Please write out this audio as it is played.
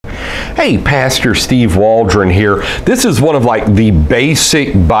Hey, Pastor Steve Waldron here. This is one of the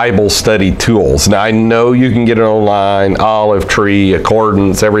basic Bible study tools. Now, I know you can get it online, Olive Tree,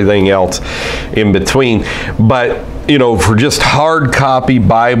 Concordance, everything else in between, but for just hard copy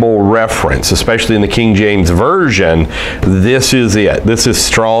Bible reference, especially in the King James Version, this is it. This is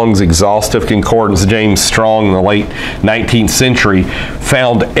Strong's Exhaustive Concordance. James Strong in the late 19th century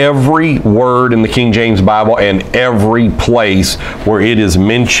found every word in the King James Bible and every place where it is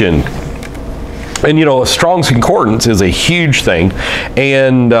mentioned. And Strong's Concordance is a huge thing,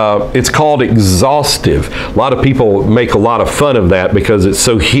 and it's called Exhaustive. A lot of people make a lot of fun of that because it's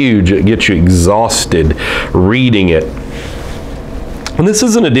so huge it gets you exhausted reading it. And this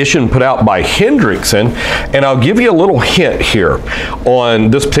is an edition put out by Hendrickson, and I'll give you a little hint here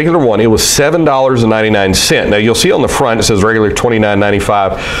on this particular one. It was $7.99. Now you'll see on the front it says regular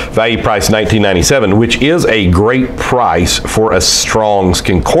 $29.95, value price $19.97, which is a great price for a Strong's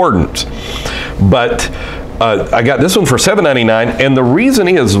Concordance. But I got this one for $7.99, and the reason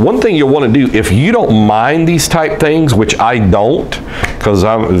is, one thing you'll want to do if you don't mind these type things, which I don't, because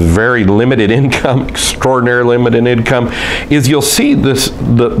I'm very limited income, extraordinary limited income, is you'll see this,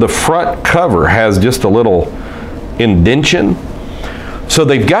 the front cover has just a little indentation. So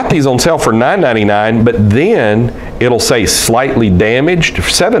they've got these on sale for $9.99, but then it'll say slightly damaged for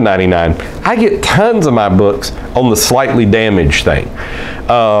 $7.99. I get tons of my books on the slightly damaged thing.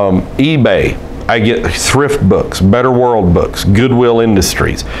 eBay, I get thrift books, Better World books, Goodwill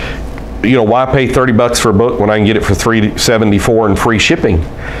Industries. Why pay $30 for a book when I can get it for $3.74 and free shipping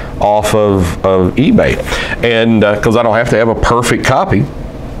off of eBay? And because I don't have to have a perfect copy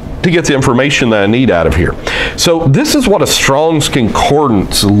to get the information that I need out of here. So this is what a Strong's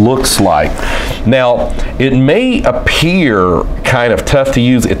Concordance looks like. Now, it may appear kind of tough to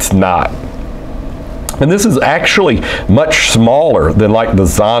use. It's not. And this is actually much smaller than like the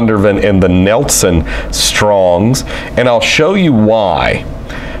Zondervan and the Nelson Strongs, and I'll show you why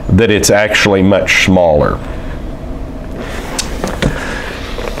that it's actually much smaller.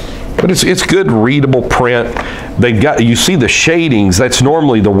 But it's good readable print. They've got, you see the shadings, that's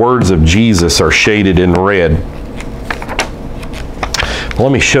normally the words of Jesus are shaded in red.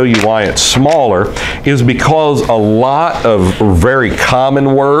 Let me show you why it's smaller, is because a lot of very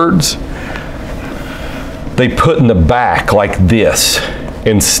common words they put in the back like this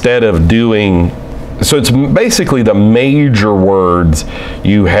instead of doing, so it's basically the major words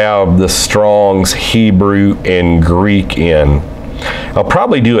you have the Strong's Hebrew and Greek in. I'll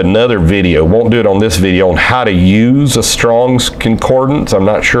probably do another video, won't do it on this video, on how to use a Strong's Concordance. I'm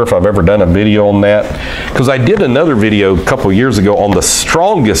not sure if I've ever done a video on that, because I did another video a couple years ago on the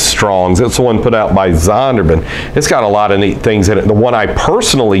strongest Strongs. It's the one put out by Zondervan. It's got a lot of neat things in it. The one I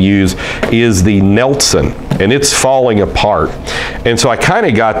personally use is the Nelson, and it's falling apart. And so I kind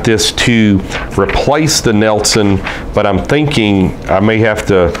of got this to replace the Nelson, but I'm thinking I may have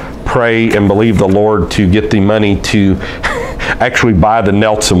to pray and believe the Lord to get the money to actually buy the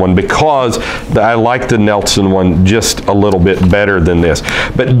Nelson one, because I like the Nelson one just a little bit better than this.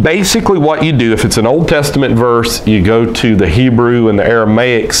 But basically what you do, if it's an Old Testament verse, you go to the Hebrew and the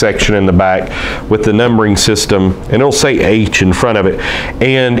Aramaic section in the back with the numbering system, and it'll say H in front of it.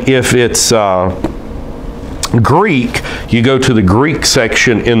 And if it's Greek, you go to the Greek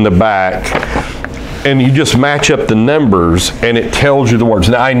section in the back, and you just match up the numbers and it tells you the words.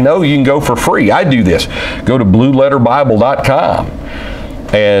 Now I know you can go for free. I do this. Go to blueletterbible.com,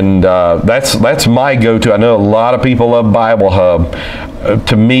 and that's my go-to. I know a lot of people love Bible Hub.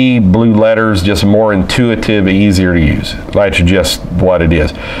 To me, Blue Letter's just more intuitive, easier to use. That's just what it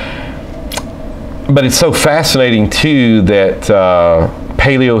is. But it's so fascinating too that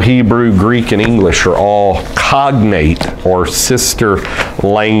Paleo-Hebrew, Greek, and English are all cognate or sister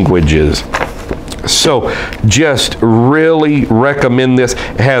languages. So just really recommend this.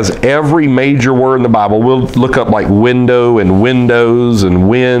 It has every major word in the Bible. We'll look up like window and windows and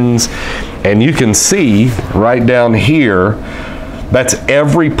winds, and you can see right down here, that's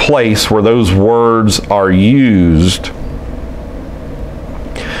every place where those words are used,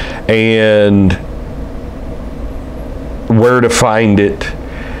 and where to find it.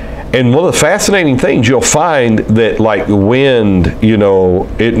 And one of the fascinating things, you'll find that like wind,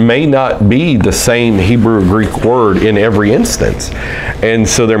 it may not be the same Hebrew or Greek word in every instance. And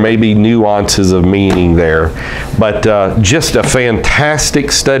so there may be nuances of meaning there. But just a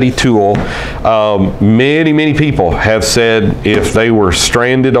fantastic study tool. Many people have said if they were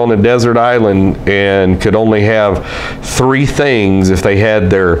stranded on a desert island and could only have 3 things, if they had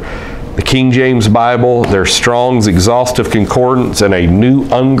their the King James Bible, their Strong's Exhaustive Concordance, and a New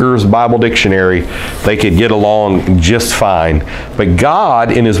Unger's Bible Dictionary, they could get along just fine. But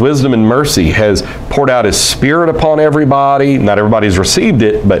God, in His wisdom and mercy, has poured out His Spirit upon everybody. Not everybody's received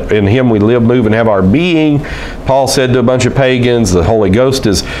it, but in Him we live, move, and have our being. Paul said to a bunch of pagans, the Holy Ghost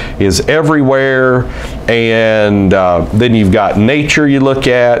is everywhere. And then you've got nature you look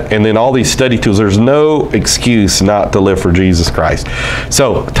at, and then all these study tools. There's no excuse not to live for Jesus Christ.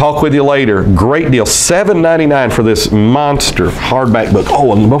 So, talk with you later. Great deal. $7.99 for this monster hardback book.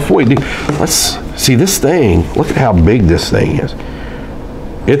 Oh, and before we do, let's see this thing. Look at how big this thing is.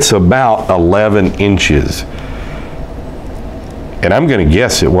 It's about 11 inches. And I'm going to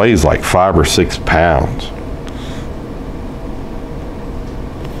guess it weighs like 5 or 6 pounds.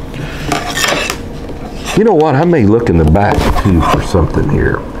 You know what? I may look in the back too for something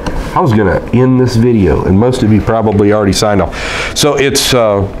here. I was going to end this video, and most of you probably already signed off. So it's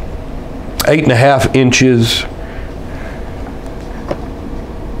 8.5 inches.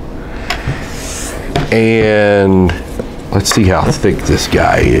 And let's see how thick this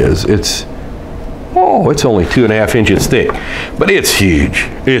guy is. It's only 2.5 inches thick, but it's huge.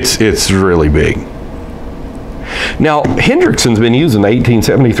 It's really big. Now, Hendrickson's been using the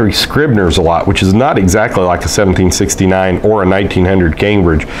 1873 Scribners a lot, which is not exactly like a 1769 or a 1900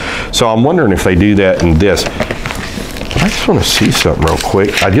 Cambridge. So I'm wondering if they do that in this. I just want to see something real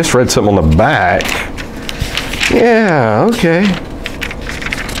quick. I just read something on the back. Yeah, okay.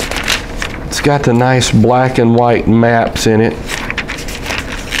 It's got the nice black and white maps in it.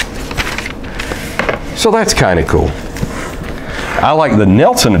 So that's kind of cool. I like the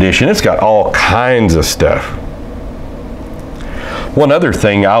Nelson edition. It's got all kinds of stuff. One other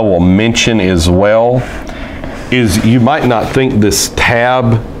thing I will mention as well is you might not think this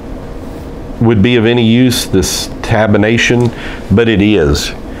tab would be of any use, this tabination, but it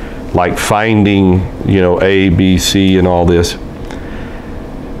is. Like finding, A, B, C, and all this.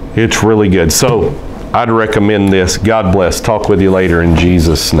 It's really good. So I'd recommend this. God bless. Talk with you later in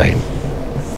Jesus' name.